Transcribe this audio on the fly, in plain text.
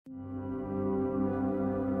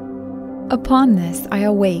Upon this I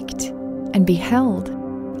awaked, and beheld,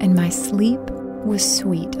 and my sleep was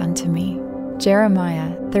sweet unto me.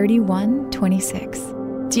 Jeremiah 31:26.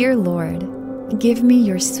 Dear Lord, give me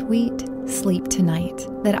your sweet sleep tonight,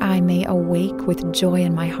 that I may awake with joy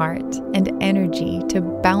in my heart and energy to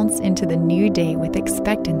bounce into the new day with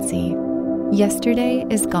expectancy. Yesterday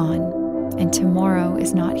is gone, and tomorrow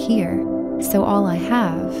is not here, so all I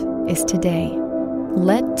have is today.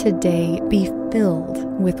 Let today be filled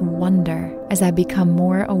with wonder as I become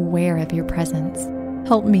more aware of your presence.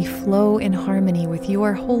 Help me flow in harmony with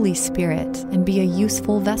your Holy Spirit and be a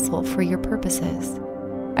useful vessel for your purposes.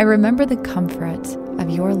 I remember the comfort of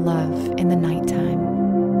your love in the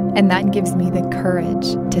nighttime, and that gives me the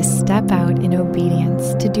courage to step out in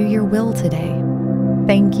obedience to do your will today.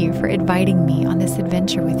 Thank you for inviting me on this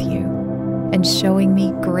adventure with you and showing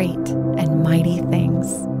me great and mighty things.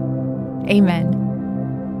 Amen.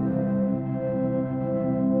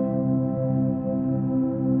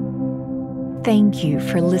 Thank you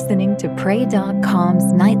for listening to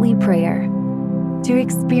Pray.com's Nightly Prayer. To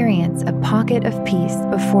experience a pocket of peace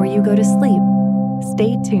before you go to sleep,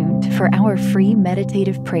 stay tuned for our free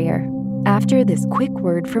meditative prayer after this quick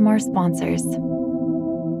word from our sponsors.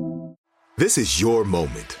 This is your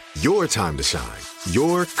moment, your time to shine,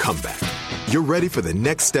 your comeback. You're ready for the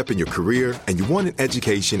next step in your career, and you want an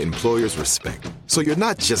education employers respect. So you're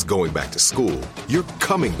not just going back to school, you're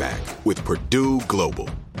coming back with Purdue Global.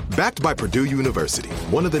 Backed by Purdue University,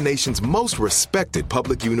 one of the nation's most respected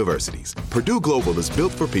public universities, Purdue Global is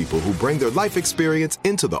built for people who bring their life experience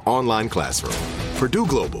into the online classroom. Purdue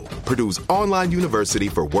Global, Purdue's online university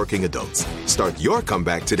for working adults. Start your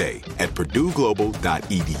comeback today at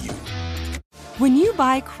purdueglobal.edu. When you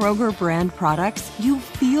buy Kroger brand products, you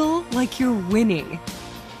feel like you're winning.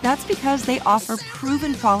 That's because they offer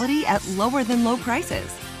proven quality at lower than low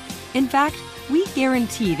prices. In fact, we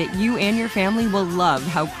guarantee that you and your family will love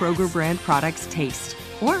how Kroger brand products taste,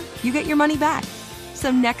 or you get your money back. So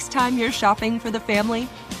next time you're shopping for the family,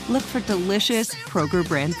 look for delicious Kroger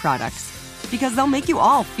brand products, because they'll make you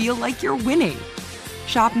all feel like you're winning.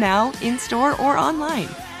 Shop now, in-store, or online.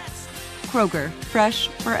 Kroger, fresh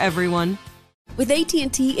for everyone. With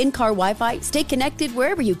AT&T in-car Wi-Fi, stay connected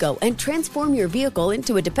wherever you go and transform your vehicle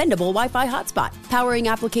into a dependable Wi-Fi hotspot. Powering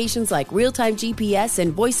applications like real-time GPS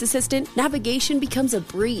and voice assistant, navigation becomes a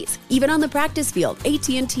breeze. Even on the practice field,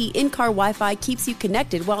 AT&T in-car Wi-Fi keeps you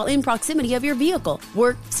connected while in proximity of your vehicle.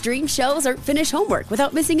 Work, stream shows, or finish homework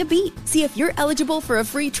without missing a beat. See if you're eligible for a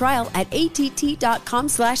free trial at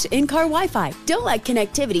att.com/in-car Wi-Fi. Don't let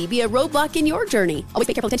connectivity be a roadblock in your journey. Always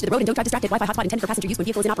pay careful attention to the road and don't drive distracted. Wi-Fi hotspot intended for passenger use when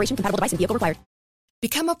vehicle is in operation. Compatible device and vehicle required.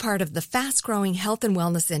 Become a part of the fast-growing health and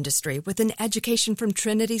wellness industry with an education from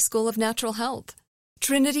Trinity School of Natural Health.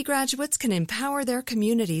 Trinity graduates can empower their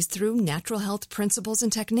communities through natural health principles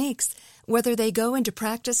and techniques, whether they go into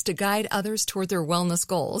practice to guide others toward their wellness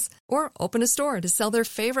goals or open a store to sell their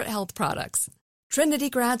favorite health products. Trinity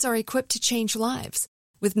grads are equipped to change lives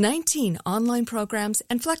with 19 online programs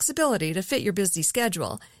and flexibility to fit your busy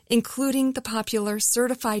schedule, including the popular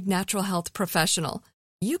Certified Natural Health Professional.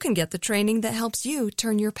 You can get the training that helps you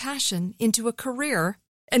turn your passion into a career.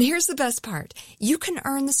 And here's the best part. You can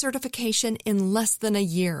earn the certification in less than a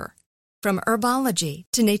year. From herbology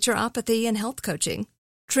to naturopathy and health coaching,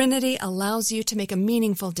 Trinity allows you to make a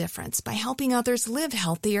meaningful difference by helping others live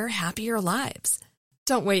healthier, happier lives.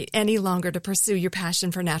 Don't wait any longer to pursue your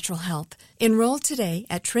passion for natural health. Enroll today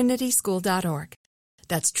at trinityschool.org.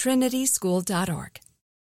 That's trinityschool.org.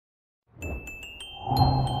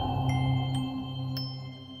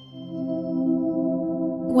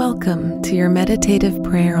 Welcome to your meditative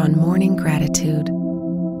prayer on morning gratitude.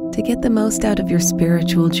 To get the most out of your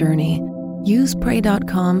spiritual journey, use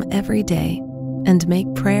Pray.com every day and make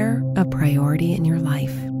prayer a priority in your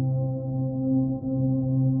life.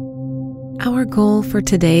 Our goal for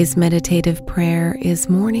today's meditative prayer is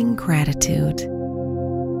morning gratitude.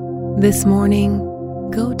 This morning,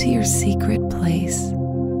 go to your secret place,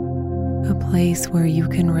 a place where you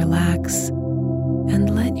can relax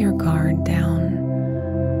and let your guard down.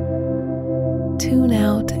 Tune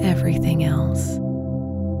out everything else.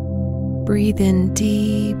 Breathe in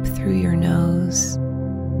deep through your nose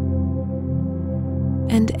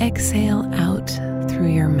and exhale out through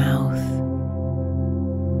your mouth.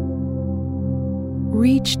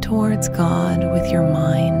 Reach towards God with your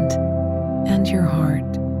mind and your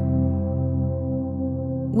heart.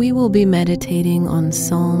 We will be meditating on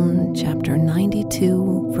Psalm chapter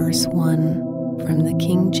 92, verse 1 from the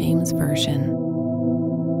King James Version.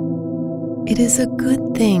 It is a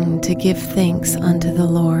good thing to give thanks unto the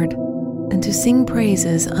Lord, and to sing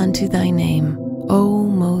praises unto thy name, O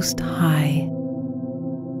Most High.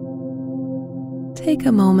 Take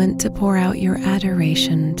a moment to pour out your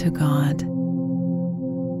adoration to God.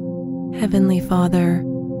 Heavenly Father,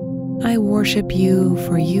 I worship you,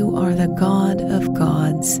 for you are the God of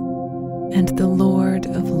gods and the Lord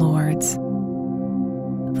of lords,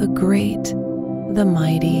 the great, the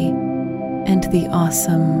mighty, and the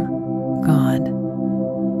awesome God.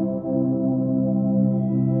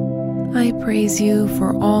 I praise you,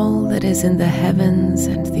 for all that is in the heavens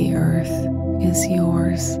and the earth is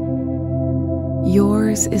yours.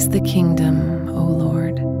 Yours is the kingdom, O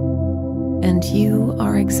Lord, and you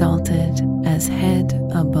are exalted as head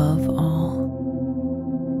above all.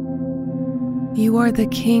 You are the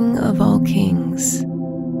King of all kings,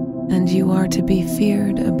 and you are to be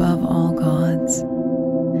feared above all gods.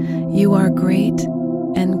 You are great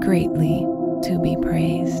and greatly to be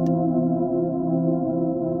praised.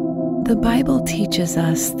 The Bible teaches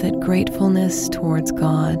us that gratefulness towards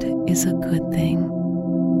God is a good thing.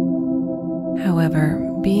 However,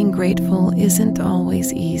 being grateful isn't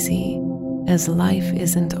always easy, as life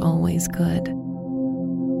isn't always good.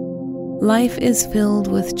 Life is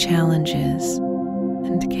filled with challenges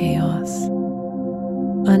and chaos,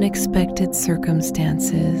 unexpected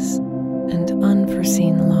circumstances, and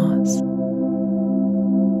unforeseen loss.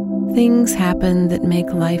 Things happen that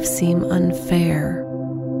make life seem unfair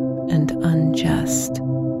and unjust.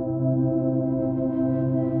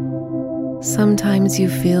 Sometimes you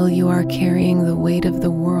feel you are carrying the weight of the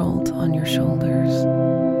world on your shoulders.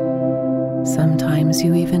 Sometimes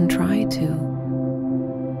you even try to.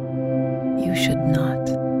 You should not.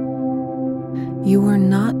 You were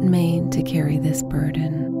not made to carry this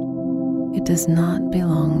burden. It does not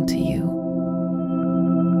belong to you.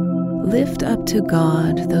 Lift up to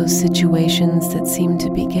God those situations that seem to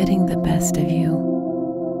be getting the best of you.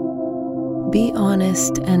 Be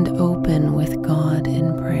honest and open with God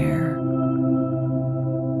in prayer.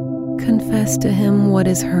 Confess to Him what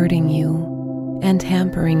is hurting you and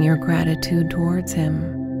hampering your gratitude towards Him.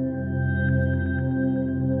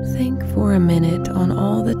 Think for a minute on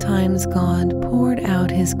all the times God poured out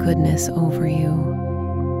His goodness over you.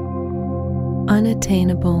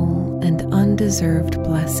 Unattainable and undeserved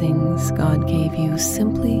blessings God gave you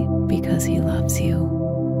simply because He loves you.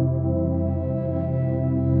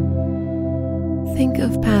 Think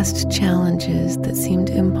of past challenges that seemed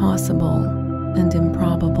impossible and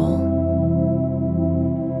improbable.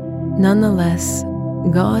 Nonetheless,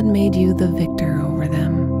 God made you the victor over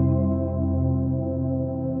them.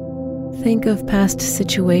 Think of past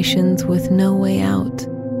situations with no way out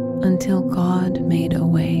until God made a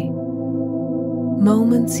way.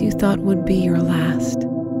 Moments you thought would be your last,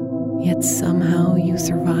 yet somehow you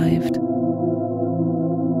survived.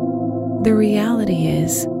 The reality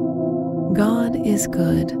is, God is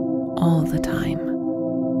good all the time.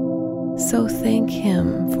 So thank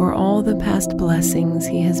Him for all the past blessings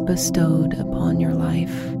He has bestowed upon your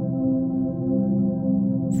life.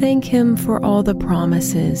 Thank Him for all the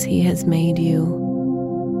promises He has made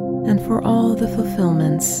you, and for all the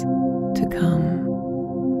fulfillments to come.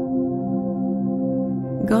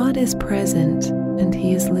 God is present, and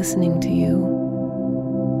He is listening to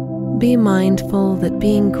you. Be mindful that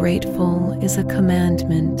being grateful is a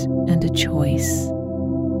commandment and a choice.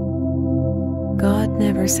 God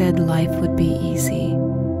never said life would be easy,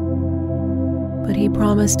 but He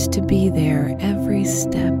promised to be there every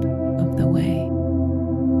step of the way.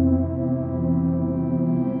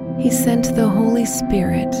 He sent the Holy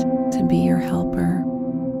Spirit to be your helper.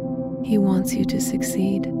 He wants you to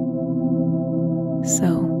succeed.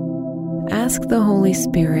 So, ask the Holy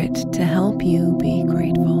Spirit to help you be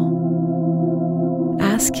grateful.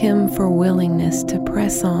 Ask Him for willingness to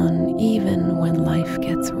press on even when life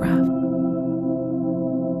gets rough.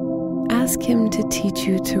 Ask Him to teach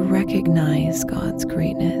you to recognize God's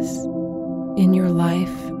greatness in your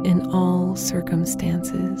life in all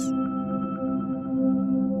circumstances.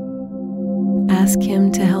 Ask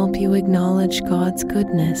Him to help you acknowledge God's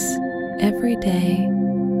goodness every day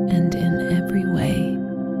and in every way.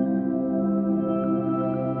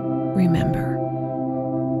 Remember,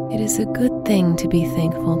 it is a good thing to be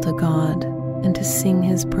thankful to God and to sing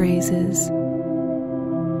His praises.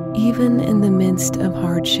 Even in the midst of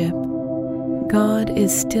hardship, God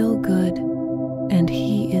is still good and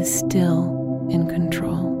He is still in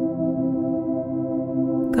control.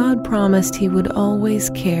 God promised He would always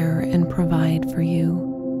care and provide for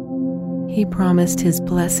you. He promised His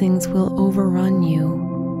blessings will overrun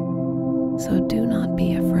you. So do not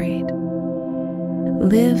be afraid.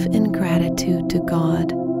 Live in gratitude to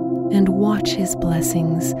God and watch His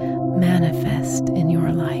blessings manifest in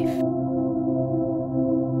your life.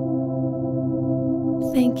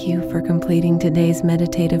 Thank you for completing today's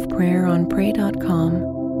meditative prayer on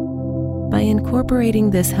pray.com. By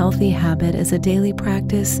incorporating this healthy habit as a daily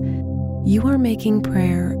practice, you are making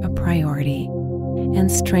prayer a priority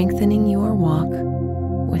and strengthening your walk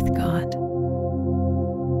with God.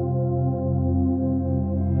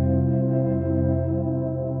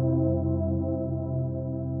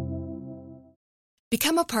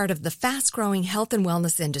 Become a part of the fast-growing health and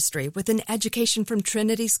wellness industry with an education from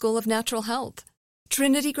Trinity School of Natural Health.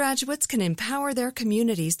 Trinity graduates can empower their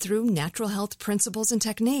communities through natural health principles and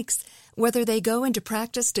techniques, whether they go into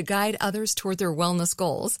practice to guide others toward their wellness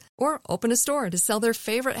goals or open a store to sell their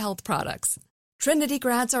favorite health products. Trinity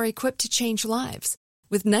grads are equipped to change lives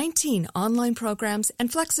with 19 online programs and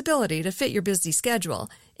flexibility to fit your busy schedule,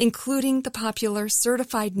 including the popular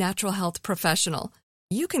Certified Natural Health Professional.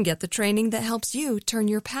 You can get the training that helps you turn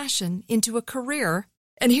your passion into a career.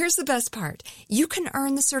 And here's the best part. You can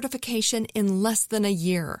earn the certification in less than a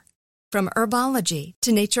year. From herbology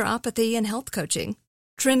to naturopathy and health coaching,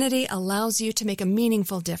 Trinity allows you to make a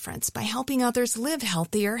meaningful difference by helping others live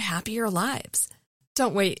healthier, happier lives.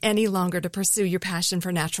 Don't wait any longer to pursue your passion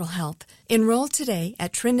for natural health. Enroll today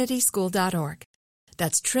at trinityschool.org.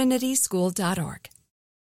 That's trinityschool.org.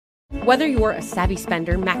 Whether you're a savvy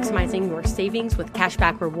spender maximizing your savings with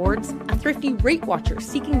cashback rewards, a thrifty rate watcher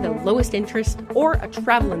seeking the lowest interest, or a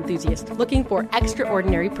travel enthusiast looking for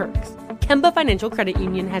extraordinary perks, Kemba Financial Credit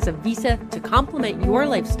Union has a visa to complement your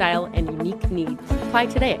lifestyle and unique needs. Apply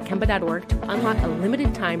today at Kemba.org to unlock a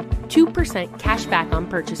limited time 2% cash back on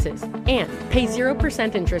purchases and pay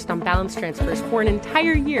 0% interest on balance transfers for an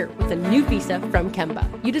entire year with a new visa from Kemba.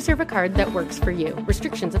 You deserve a card that works for you.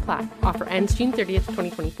 Restrictions apply. Offer ends June 30th,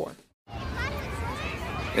 2024.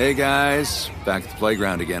 Hey guys, back at the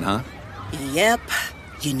playground again, huh? Yep.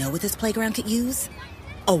 You know what this playground could use?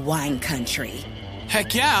 A wine country.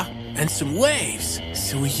 Heck yeah, and some waves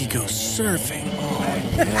so we could go surfing.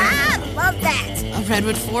 Oh, yeah. Love that. A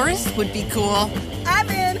redwood forest would be cool. I'm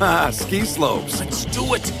in. Ski slopes. Let's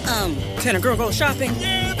do it. Can a girl go shopping?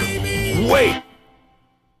 Yeah, baby. Wait.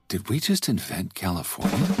 Did we just invent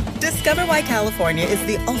California? Discover why California is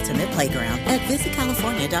the ultimate playground at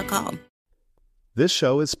visitcalifornia.com. This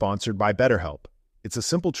show is sponsored by BetterHelp. It's a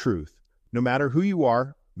simple truth. No matter who you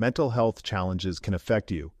are, mental health challenges can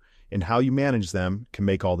affect you, and how you manage them can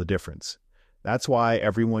make all the difference. That's why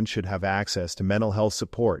everyone should have access to mental health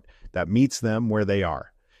support that meets them where they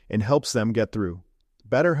are and helps them get through.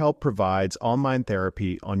 BetterHelp provides online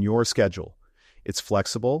therapy on your schedule. It's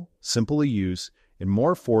flexible, simple to use, and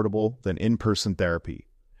more affordable than in-person therapy.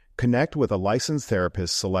 Connect with a licensed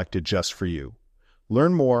therapist selected just for you.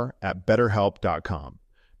 Learn more at BetterHelp.com.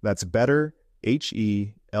 That's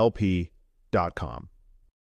BetterHelp.com.